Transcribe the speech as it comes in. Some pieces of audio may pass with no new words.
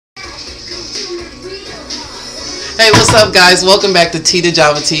Hey, what's up, guys? Welcome back to Tea to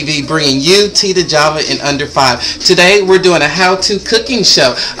Java TV, bringing you Tea to Java in under 5. Today, we're doing a how-to cooking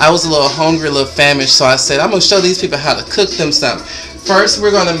show. I was a little hungry, a little famished, so I said, I'm going to show these people how to cook them something. First,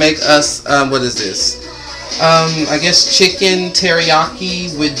 we're going to make us, what is this? I guess chicken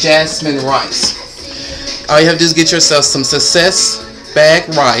teriyaki with jasmine rice. All you have to do is get yourself some success bag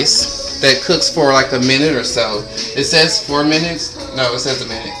rice that cooks for like a minute or so. It says 4 minutes. No, it says a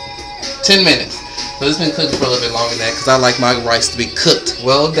minute. 10 minutes. So it's been cooking for a little bit longer than that because I like my rice to be cooked.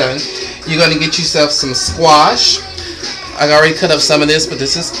 Well done. You're going to get yourself some squash. I already cut up some of this, but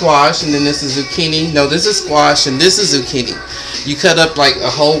this is squash, and then this is zucchini. No, this is squash, and this is zucchini. You cut up like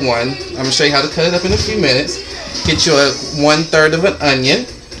a whole one. I'm going to show you how to cut it up in a few minutes. Get you a 1/3 of an onion,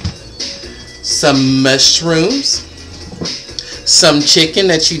 some mushrooms, some chicken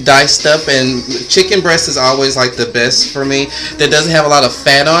that you diced up, and chicken breast is always like the best for me. That doesn't have a lot of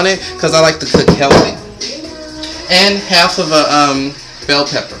fat on it because I like to cook healthy. And half of a bell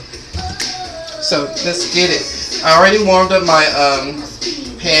pepper. So let's get it. I already warmed up my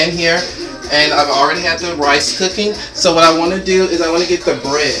pan here, and I've already had the rice cooking. So what I want to do is I want to get the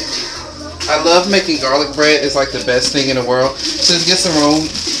bread. I love making garlic bread. It's like the best thing in the world. So let's get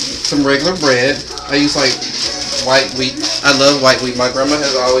some regular bread. I use like white wheat. I love white wheat. My grandma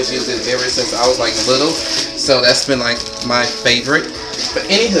has always used it ever since I was like little, so that's been like my favorite. But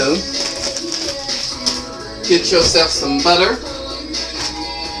anywho, get yourself some butter.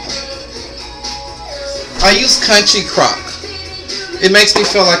 I use country crock. It makes me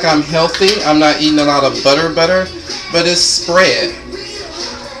feel like I'm healthy. I'm not eating a lot of butter, but it's spread,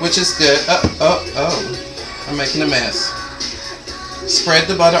 which is good. Oh, I'm making a mess. Spread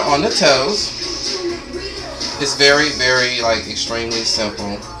the butter on the toast. It's very, very, like, extremely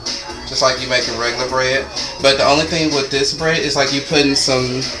simple. Just like you making regular bread. But the only thing with this bread is like you putting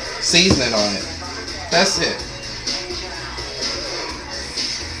some seasoning on it. That's it.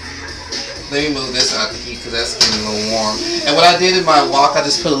 Let me move this out the heat because that's getting a little warm. And what I did in my wok, I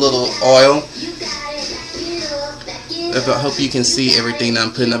just put a little oil. I hope you can see everything that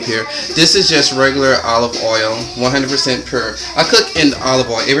I'm putting up here. This is just regular olive oil, 100% pure. I cook in olive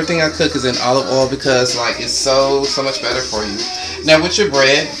oil. Everything I cook is in olive oil because like it's so much better for you. Now with your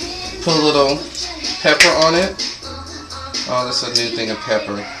bread, put a little pepper on it. Oh, that's a new thing of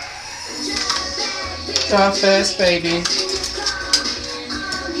pepper. Go fast, baby.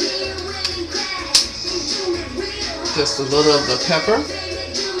 Just a little of the pepper.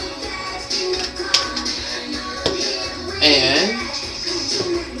 And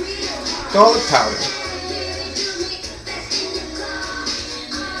garlic powder.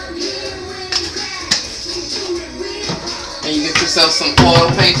 And you get yourself some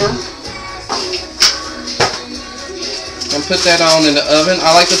foil paper and put that on in the oven.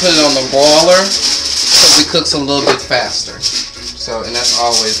 I like to put it on the broiler because it cooks a little bit faster. So, and that's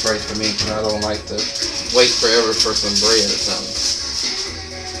always great for me because I don't like to wait forever for some bread or something.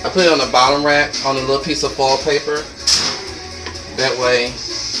 I put it on the bottom rack on a little piece of foil paper. That way,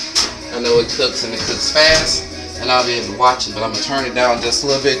 I know it cooks and it cooks fast, and I'll be able to watch it. But I'm gonna turn it down just a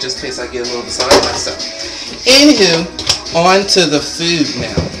little bit, just in case I get a little beside myself. Anywho, on to the food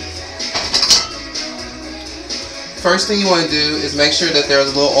now. First thing you want to do is make sure that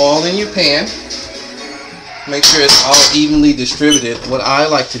there's a little oil in your pan. Make sure it's all evenly distributed. What I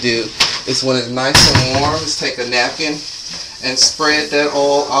like to do is when it's nice and warm, is take a napkin and spread that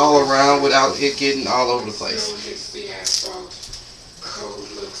oil all around without it getting all over the place.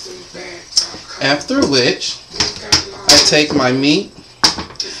 After which, I take my meat.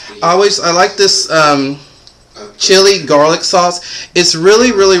 I like this chili garlic sauce. It's really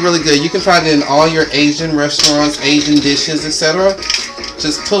good. You can find it in all your Asian restaurants, Asian dishes, etc.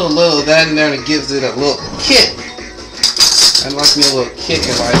 Just put a little of that in there and it gives it a little kick. I like me a little kick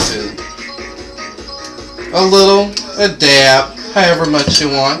in my food. A dab, however much you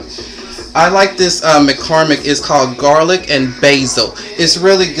want. I like this McCormick. It's called garlic and basil. It's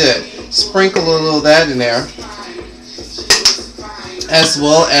really good. Sprinkle a little of that in there, as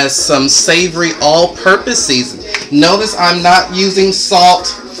well as some savory all-purpose seasoning. Notice I'm not using salt.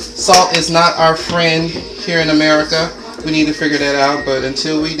 Salt is not our friend here in America. We need to figure that out, but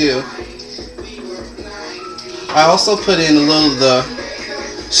until we do. I also put in a little of the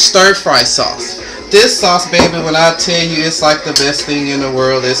stir-fry sauce. This sauce, baby, when I tell you it's like the best thing in the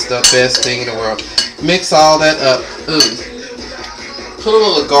world, it's the best thing in the world. Mix all that up. Ooh. Put a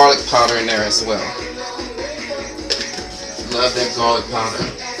little garlic powder in there as well. Love that garlic powder.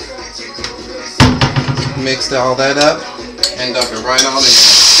 Mix all that up and dump it right on in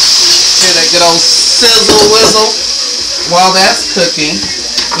there. Hear that good old sizzle whizzle. While that's cooking,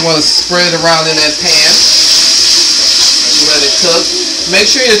 You want to spread it around in that pan. Let it cook. Make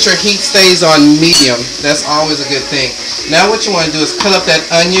sure that your heat stays on medium. That's always a good thing. Now what you want to do is cut up that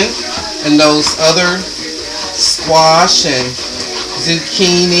onion and those other squash and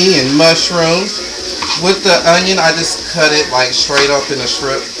zucchini and mushrooms. With the onion, I just cut it like straight up in a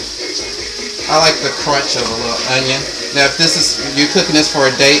strip. I like the crunch of a little onion. Now if you're cooking this for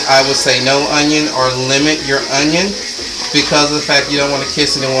a date, I would say no onion or limit your onion because of the fact you don't want to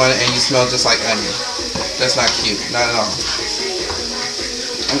kiss anyone and you smell just like onion. That's not cute, not at all.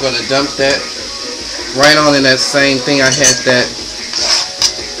 I'm going to dump that right on in that same thing I had that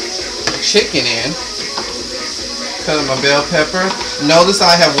chicken in. Cut up my bell pepper. Notice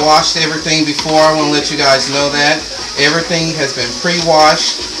I have washed everything before. I want to let you guys know that. Everything has been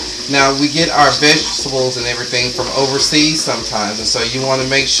pre-washed. Now we get our vegetables and everything from overseas sometimes, and so you want to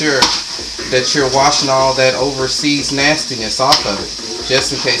make sure that you're washing all that overseas nastiness off of it,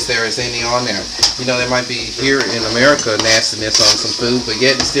 just in case there is any on there. You know, there might be here in America nastiness on some food, but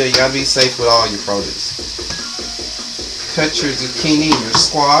yet and still you gotta be safe with all your produce. Cut your zucchini and your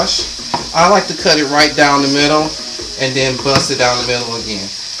squash. I like to cut it right down the middle and then bust it down the middle again.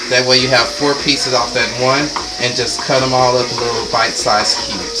 That way you have 4 pieces off that one and just cut them all up in little bite-sized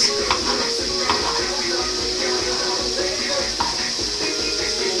cubes.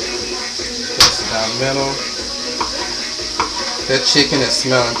 Bust it down the middle. That chicken is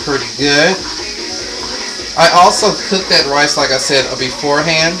smelling pretty good. I also cook that rice, like I said,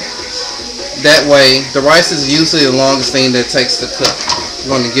 beforehand. That way, the rice is usually the longest thing that takes to cook. I'm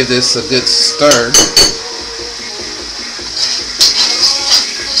going to give this a good stir.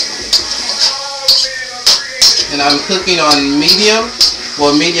 And I'm cooking on medium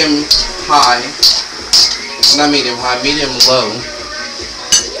high. Not medium high, medium low.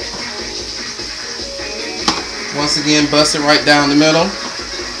 Once again, bust it right down the middle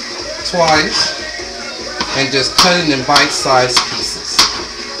twice and just cut it in bite-sized pieces.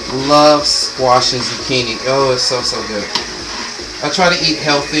 Love squash and zucchini. Oh, it's so good. I try to eat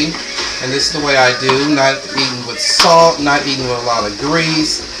healthy, and this is the way I do. Not eating with salt, not eating with a lot of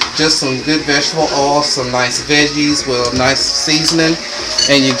grease. Just some good vegetable oil, some nice veggies with a nice seasoning,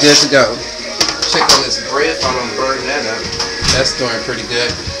 and you're good to go. Check on this bread if I don't burn that up. That's doing pretty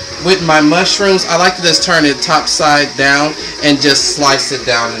good. With my mushrooms, I like to just turn it top side down and just slice it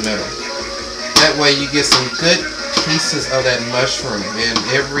down the middle. That way you get some good pieces of that mushroom in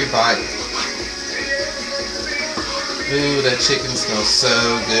every bite. Ooh, that chicken smells so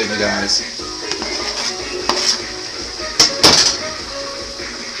good, you guys.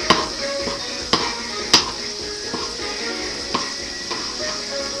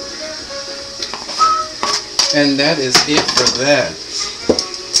 And that is it for that.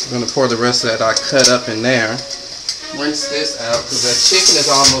 I'm going to pour the rest of that I cut up in there. Rinse this out because that chicken is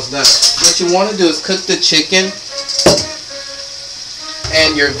almost done. What you want to do is cook the chicken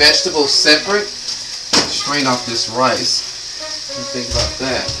and your vegetables separate. Strain off this rice. And think about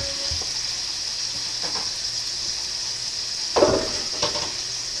that.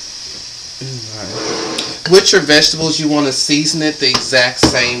 Right. With your vegetables, you want to season it the exact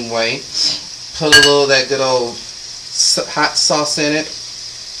same way. Put a little of that good old hot sauce in it,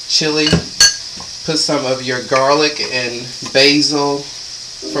 chili. Put some of your garlic and basil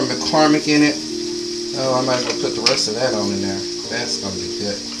from McCormick in it. Oh, I might as well put the rest of that on in there. That's going to be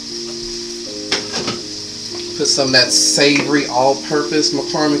good. Put some of that savory all-purpose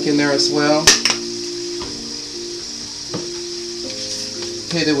McCormick in there as well.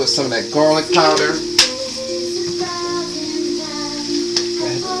 Hit it with some of that garlic powder.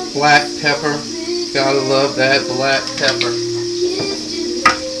 And black pepper. Gotta love that black pepper.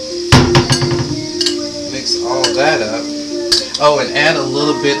 Mix all that up. Oh, and add a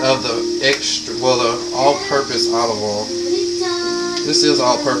little bit of the extra, well, the all-purpose olive oil. This is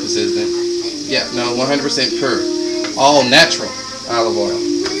all-purpose, isn't it? Yeah, no, 100% pure. All natural olive oil.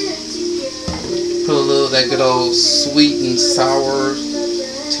 Put a little of that good old sweet and sour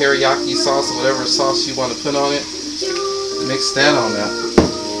teriyaki sauce, or whatever sauce you want to put on it. Mix that on up.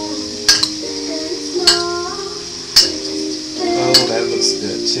 Oh, that looks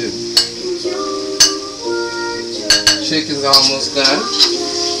good too. Chicken's almost done.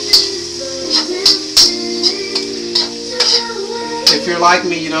 If you're like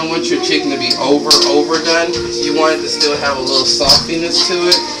me, you don't want your chicken to be overdone. You want it to still have a little saltiness to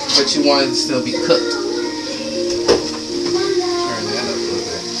it, but you want it to still be cooked. Turn that up a little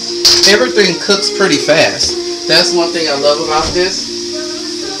bit. Everything cooks pretty fast. That's one thing I love about this.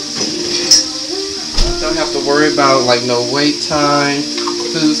 Don't have to worry about like no wait time.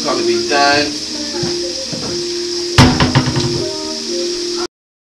 Food's gonna be done.